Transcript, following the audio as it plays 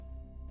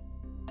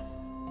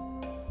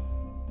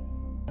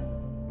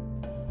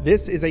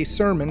This is a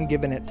sermon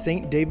given at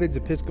St. David's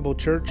Episcopal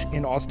Church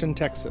in Austin,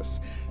 Texas.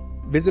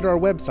 Visit our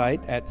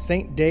website at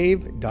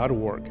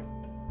stdave.org.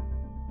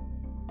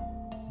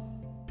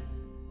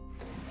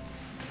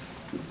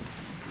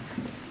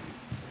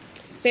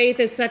 Faith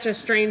is such a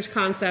strange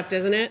concept,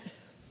 isn't it?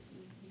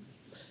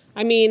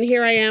 I mean,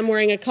 here I am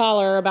wearing a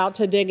collar about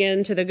to dig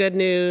into the good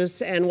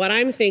news, and what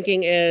I'm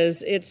thinking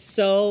is it's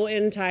so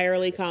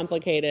entirely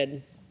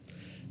complicated.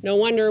 No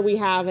wonder we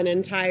have an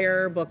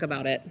entire book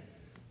about it.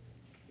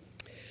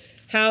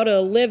 How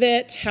to live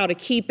it, how to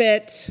keep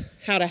it,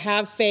 how to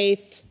have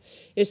faith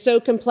is so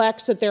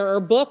complex that there are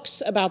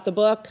books about the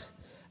book,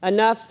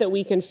 enough that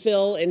we can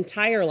fill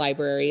entire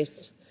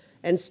libraries,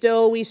 and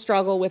still we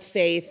struggle with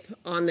faith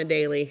on the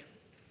daily.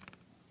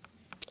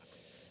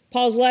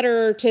 Paul's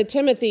letter to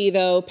Timothy,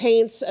 though,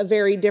 paints a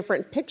very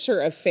different picture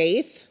of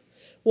faith,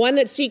 one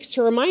that seeks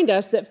to remind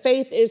us that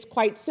faith is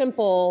quite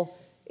simple,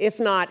 if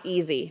not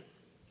easy.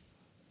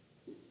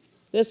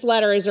 This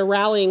letter is a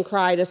rallying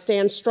cry to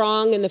stand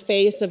strong in the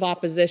face of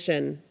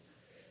opposition.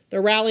 The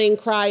rallying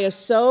cry is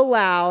so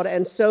loud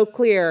and so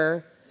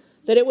clear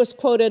that it was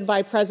quoted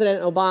by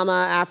President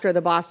Obama after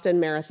the Boston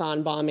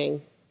Marathon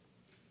bombing.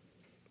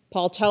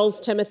 Paul tells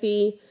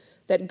Timothy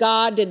that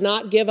God did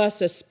not give us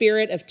a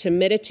spirit of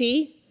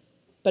timidity,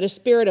 but a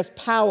spirit of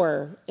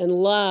power and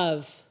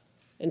love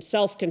and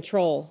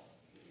self-control.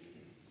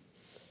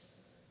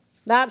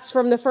 That's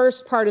from the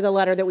first part of the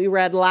letter that we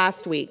read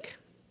last week.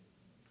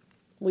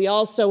 We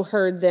also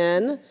heard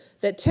then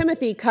that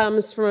Timothy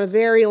comes from a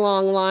very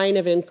long line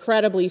of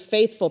incredibly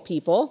faithful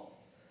people.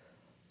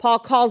 Paul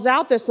calls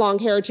out this long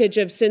heritage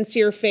of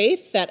sincere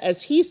faith that,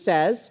 as he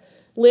says,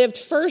 lived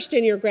first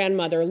in your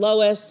grandmother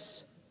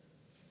Lois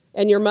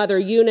and your mother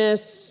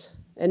Eunice,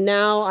 and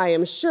now, I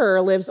am sure,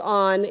 lives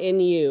on in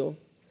you.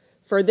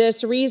 For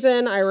this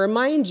reason, I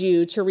remind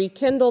you to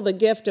rekindle the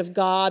gift of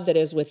God that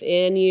is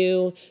within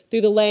you through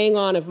the laying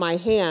on of my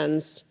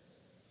hands.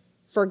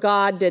 For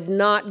God did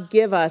not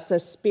give us a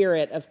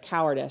spirit of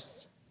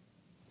cowardice.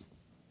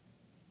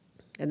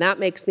 And that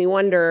makes me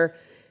wonder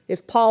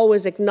if Paul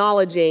was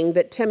acknowledging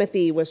that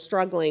Timothy was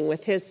struggling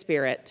with his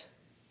spirit.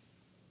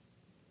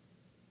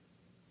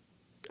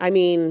 I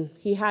mean,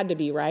 he had to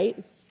be,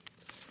 right?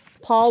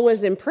 Paul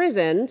was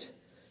imprisoned,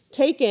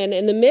 taken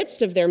in the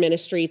midst of their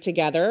ministry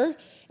together,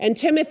 and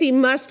Timothy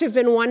must have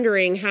been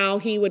wondering how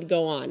he would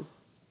go on.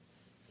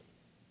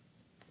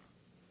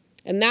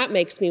 And that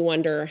makes me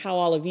wonder how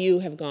all of you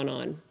have gone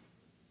on.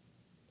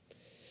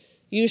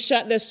 You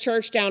shut this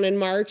church down in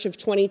March of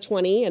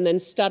 2020 and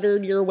then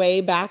stuttered your way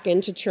back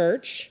into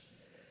church,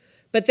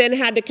 but then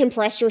had to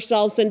compress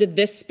yourselves into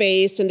this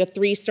space, into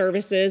 3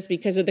 services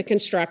because of the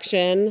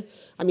construction.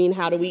 I mean,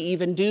 how do we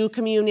even do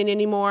communion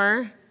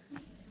anymore?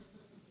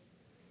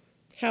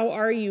 How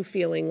are you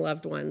feeling,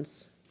 loved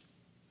ones?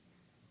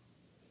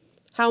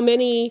 How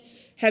many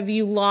have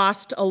you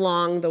lost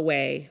along the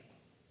way?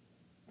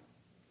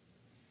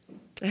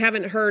 I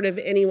haven't heard of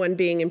anyone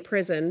being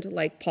imprisoned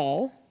like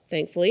Paul,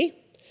 thankfully,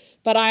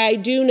 but I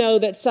do know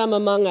that some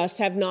among us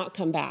have not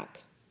come back.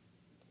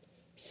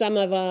 Some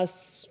of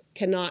us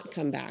cannot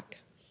come back.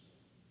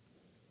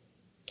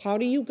 How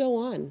do you go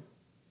on?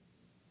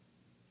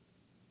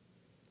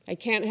 I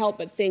can't help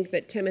but think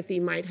that Timothy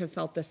might have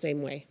felt the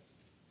same way.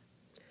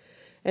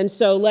 And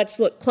so let's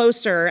look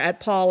closer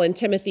at Paul and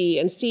Timothy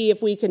and see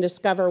if we can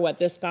discover what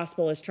this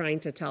gospel is trying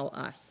to tell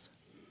us.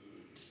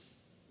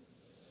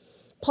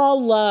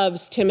 Paul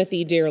loves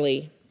Timothy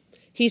dearly.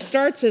 He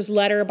starts his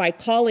letter by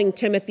calling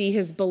Timothy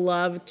his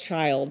beloved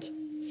child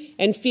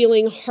and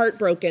feeling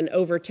heartbroken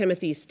over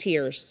Timothy's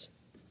tears.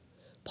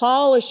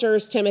 Paul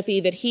assures Timothy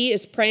that he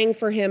is praying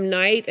for him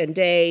night and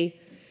day,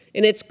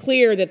 and it's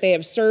clear that they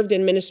have served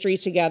in ministry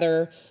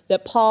together,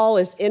 that Paul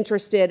is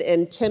interested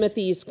in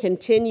Timothy's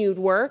continued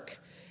work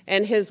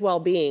and his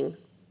well-being.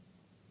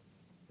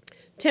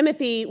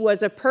 Timothy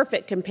was a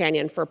perfect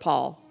companion for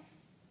Paul.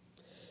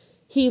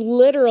 He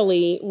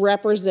literally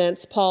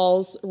represents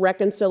Paul's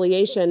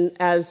reconciliation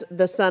as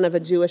the son of a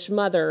Jewish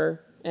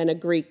mother and a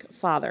Greek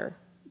father.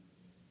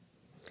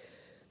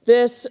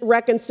 This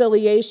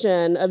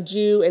reconciliation of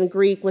Jew and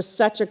Greek was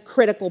such a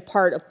critical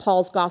part of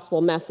Paul's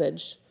gospel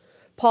message.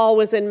 Paul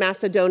was in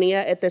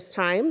Macedonia at this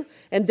time,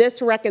 and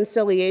this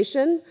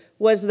reconciliation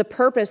was the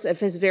purpose of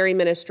his very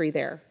ministry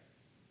there.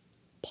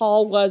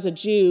 Paul was a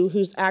Jew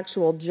whose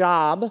actual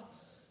job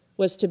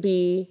was to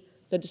be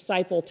the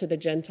disciple to the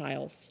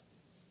Gentiles.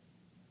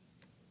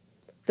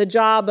 The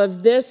job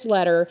of this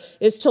letter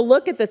is to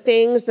look at the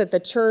things that the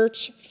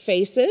church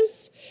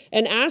faces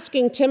and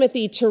asking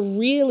Timothy to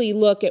really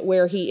look at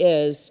where he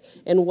is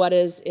and what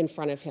is in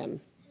front of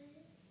him.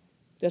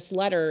 This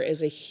letter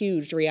is a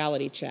huge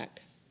reality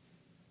check.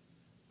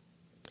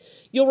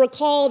 You'll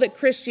recall that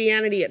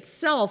Christianity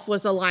itself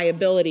was a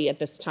liability at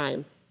this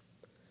time.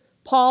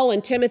 Paul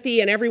and Timothy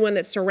and everyone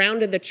that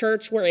surrounded the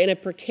church were in a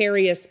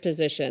precarious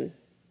position.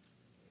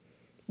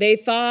 They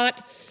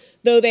thought,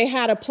 though they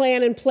had a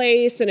plan in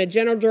place and a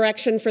general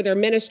direction for their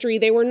ministry,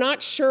 they were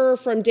not sure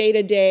from day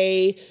to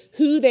day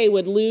who they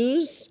would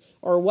lose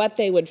or what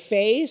they would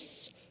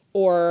face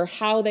or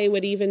how they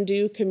would even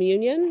do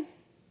communion.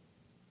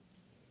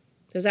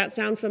 Does that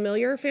sound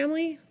familiar,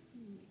 family?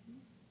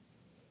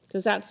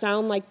 Does that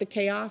sound like the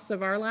chaos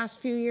of our last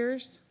few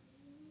years?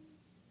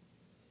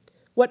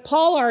 What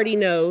Paul already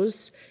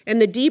knows,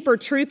 and the deeper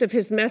truth of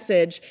his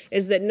message,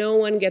 is that no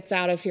one gets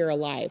out of here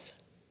alive.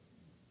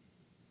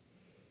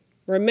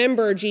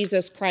 Remember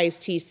Jesus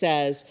Christ, he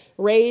says,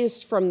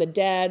 raised from the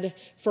dead,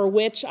 for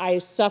which I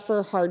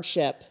suffer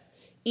hardship,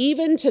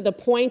 even to the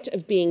point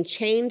of being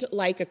chained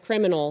like a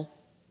criminal.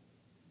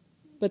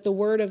 But the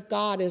word of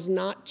God is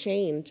not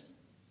chained.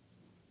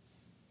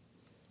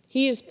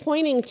 He is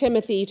pointing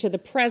Timothy to the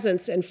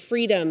presence and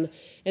freedom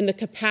and the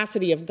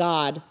capacity of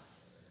God,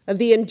 of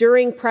the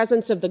enduring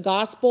presence of the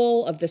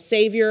gospel, of the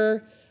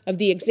Savior, of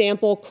the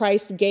example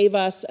Christ gave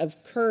us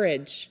of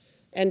courage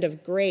and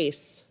of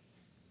grace.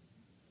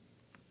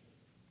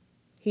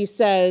 He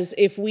says,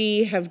 if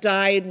we have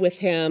died with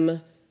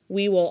him,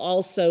 we will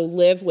also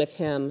live with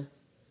him.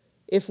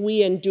 If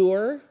we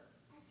endure,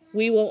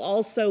 we will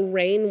also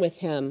reign with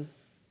him.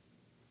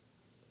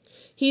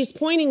 He's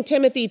pointing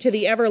Timothy to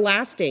the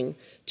everlasting,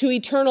 to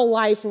eternal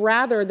life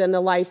rather than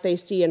the life they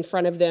see in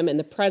front of them in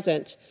the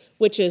present,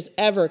 which is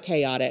ever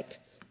chaotic,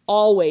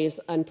 always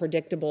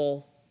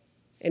unpredictable,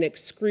 and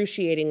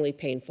excruciatingly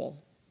painful.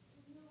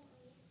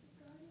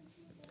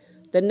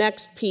 The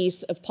next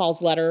piece of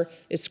Paul's letter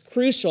is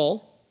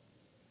crucial,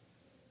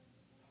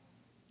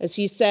 as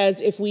he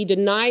says, if we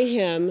deny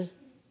him,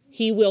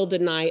 he will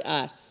deny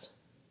us.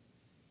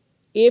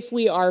 If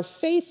we are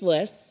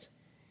faithless,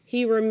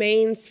 he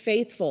remains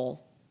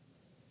faithful,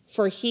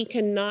 for he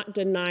cannot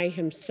deny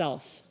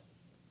himself.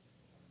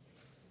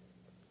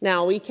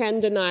 Now, we can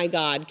deny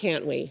God,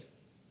 can't we?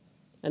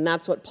 And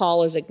that's what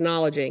Paul is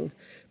acknowledging.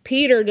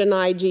 Peter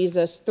denied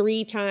Jesus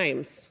 3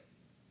 times,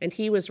 and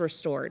he was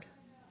restored.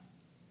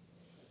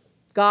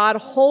 God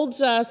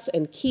holds us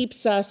and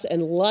keeps us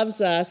and loves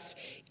us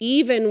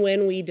even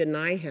when we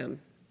deny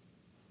him.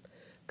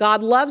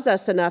 God loves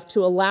us enough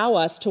to allow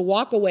us to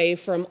walk away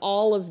from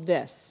all of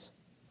this.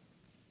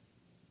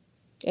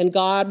 And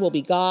God will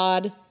be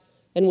God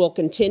and will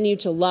continue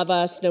to love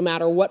us no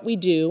matter what we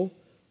do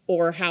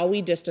or how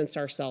we distance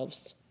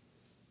ourselves.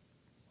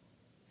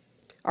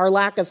 Our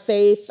lack of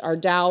faith, our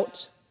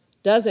doubt,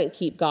 doesn't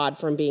keep God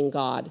from being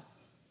God.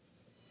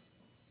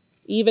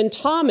 Even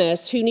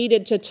Thomas, who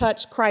needed to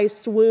touch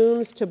Christ's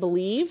wounds to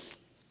believe,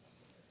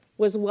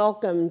 was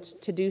welcomed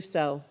to do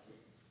so.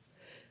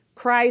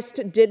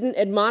 Christ didn't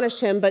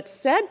admonish him, but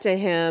said to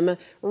him,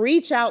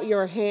 reach out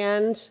your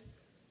hand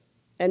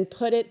and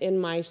put it in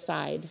my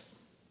side.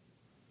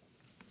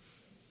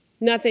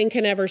 Nothing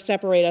can ever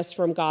separate us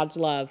from God's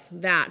love.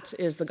 That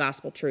is the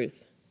gospel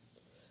truth.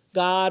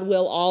 God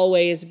will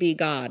always be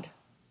God.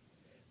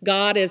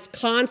 God is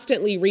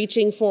constantly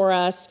reaching for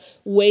us,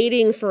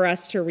 waiting for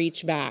us to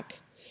reach back.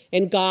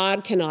 And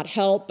God cannot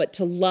help but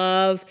to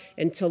love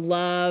and to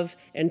love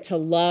and to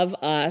love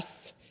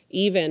us,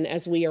 even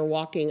as we are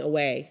walking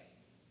away.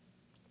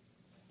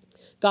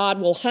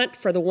 God will hunt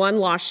for the one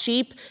lost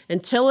sheep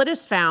until it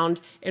is found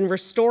and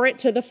restore it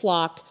to the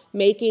flock,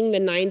 making the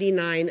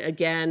 99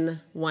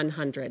 again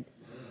 100.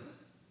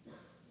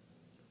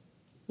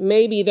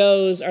 Maybe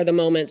those are the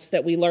moments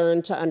that we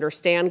learn to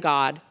understand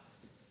God,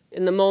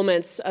 in the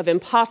moments of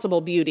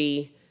impossible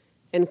beauty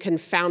and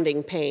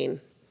confounding pain.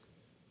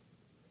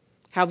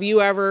 Have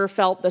you ever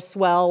felt the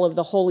swell of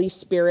the Holy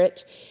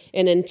Spirit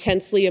in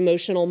intensely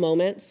emotional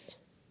moments?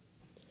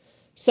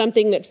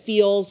 Something that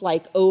feels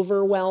like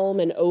overwhelm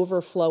and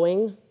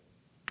overflowing?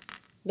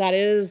 That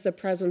is the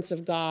presence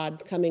of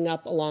God coming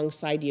up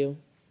alongside you.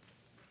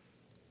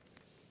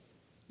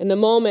 In the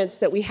moments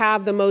that we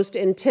have the most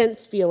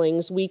intense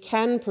feelings, we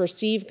can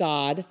perceive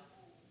God,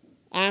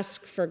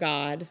 ask for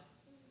God,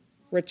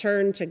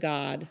 return to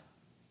God.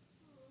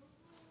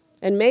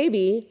 And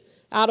maybe,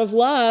 out of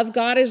love,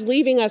 God is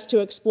leaving us to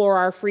explore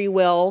our free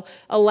will,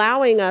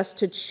 allowing us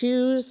to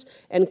choose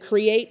and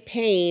create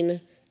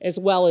pain as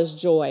well as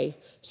joy,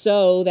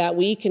 so that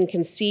we can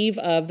conceive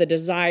of the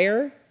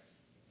desire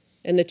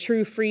and the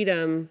true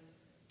freedom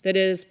that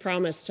is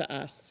promised to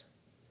us.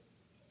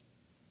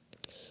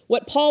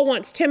 What Paul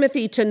wants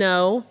Timothy to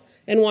know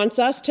and wants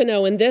us to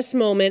know in this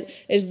moment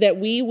is that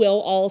we will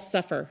all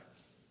suffer.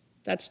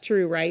 That's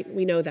true, right?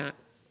 We know that.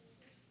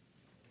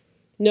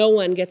 No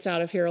one gets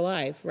out of here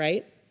alive,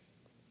 right?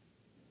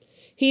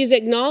 He's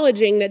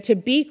acknowledging that to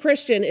be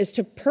Christian is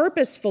to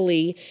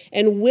purposefully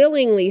and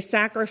willingly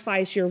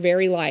sacrifice your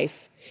very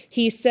life.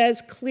 He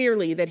says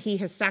clearly that he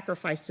has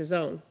sacrificed his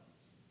own.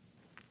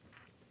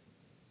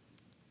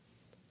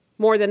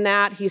 More than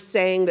that, he's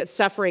saying that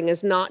suffering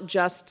is not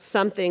just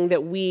something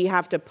that we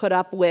have to put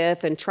up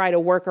with and try to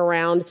work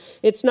around.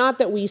 It's not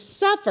that we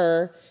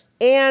suffer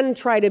and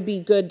try to be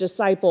good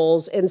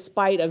disciples in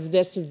spite of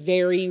this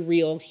very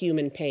real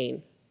human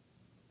pain.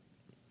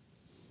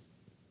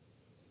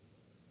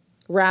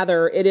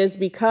 Rather, it is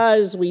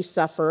because we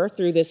suffer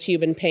through this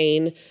human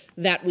pain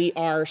that we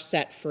are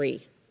set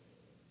free.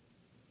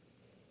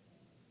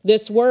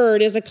 This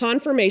word is a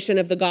confirmation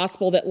of the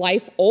gospel that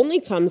life only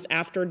comes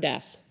after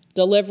death,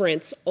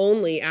 deliverance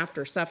only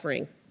after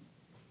suffering.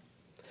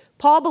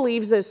 Paul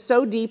believes this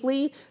so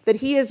deeply that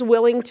he is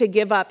willing to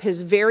give up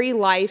his very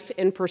life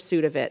in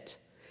pursuit of it.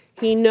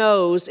 He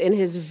knows in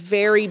his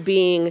very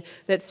being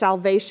that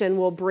salvation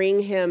will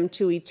bring him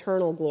to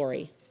eternal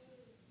glory.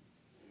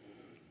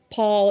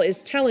 Paul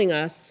is telling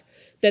us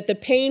that the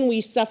pain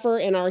we suffer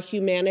in our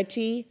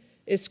humanity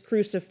is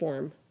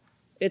cruciform.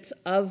 It's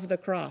of the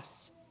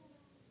cross.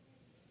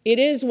 It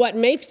is what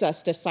makes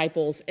us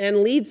disciples and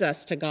leads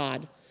us to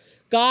God.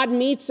 God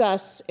meets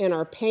us in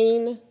our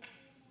pain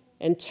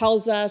and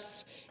tells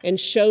us and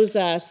shows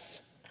us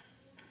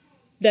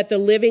that the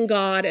living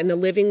God and the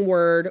living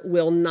Word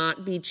will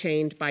not be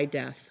chained by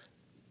death.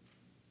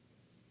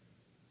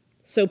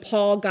 So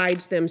Paul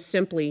guides them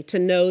simply to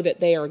know that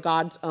they are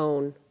God's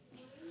own,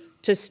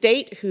 to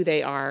state who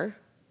they are,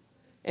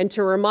 and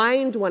to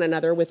remind one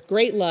another with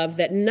great love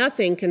that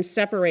nothing can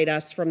separate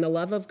us from the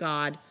love of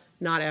God,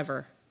 not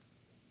ever.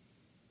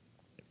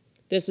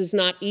 This is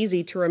not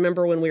easy to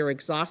remember when we're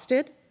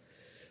exhausted,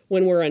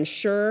 when we're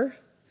unsure,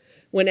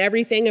 when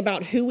everything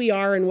about who we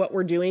are and what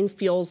we're doing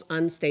feels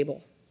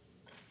unstable.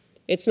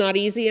 It's not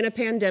easy in a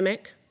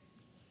pandemic.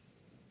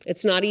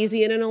 It's not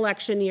easy in an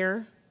election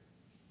year.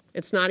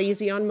 It's not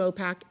easy on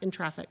MOPAC in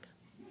traffic.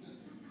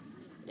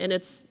 And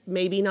it's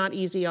maybe not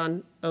easy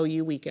on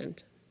OU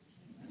weekend.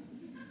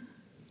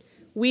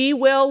 We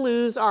will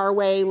lose our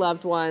way,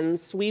 loved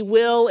ones. We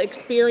will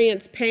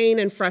experience pain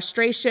and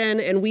frustration,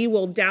 and we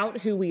will doubt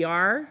who we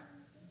are.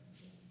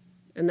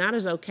 And that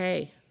is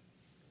okay.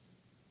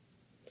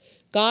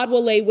 God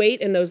will lay weight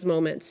in those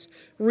moments,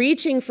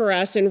 reaching for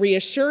us and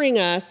reassuring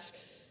us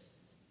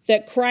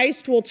that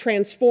Christ will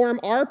transform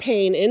our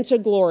pain into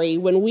glory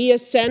when we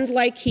ascend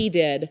like he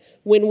did,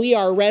 when we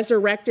are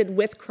resurrected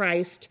with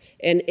Christ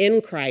and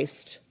in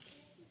Christ.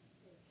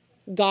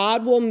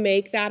 God will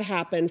make that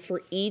happen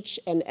for each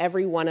and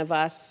every one of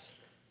us.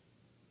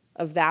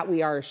 Of that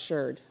we are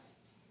assured.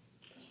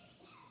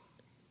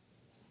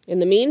 In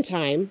the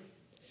meantime,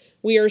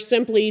 we are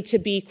simply to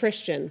be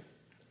Christian,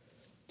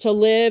 to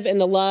live in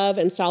the love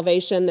and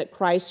salvation that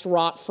Christ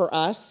wrought for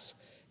us,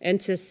 and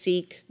to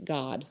seek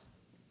God.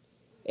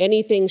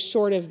 Anything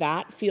short of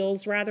that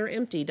feels rather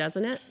empty,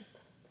 doesn't it?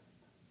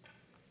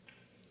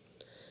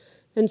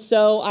 And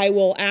so I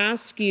will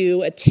ask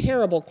you a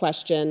terrible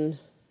question,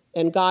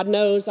 and God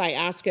knows I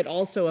ask it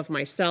also of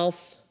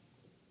myself.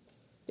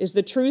 Is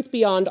the truth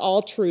beyond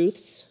all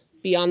truths,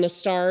 beyond the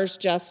stars,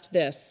 just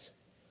this: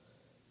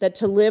 that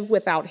to live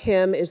without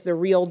him is the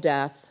real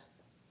death,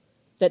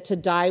 that to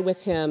die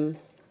with him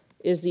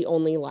is the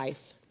only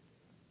life?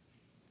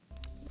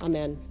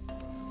 Amen.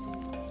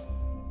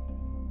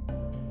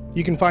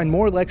 You can find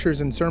more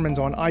lectures and sermons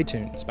on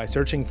iTunes by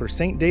searching for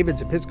St.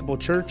 David's Episcopal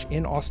Church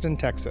in Austin,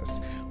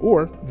 Texas,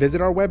 or visit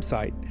our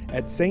website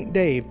at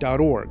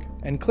stdave.org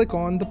and click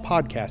on the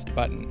podcast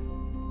button.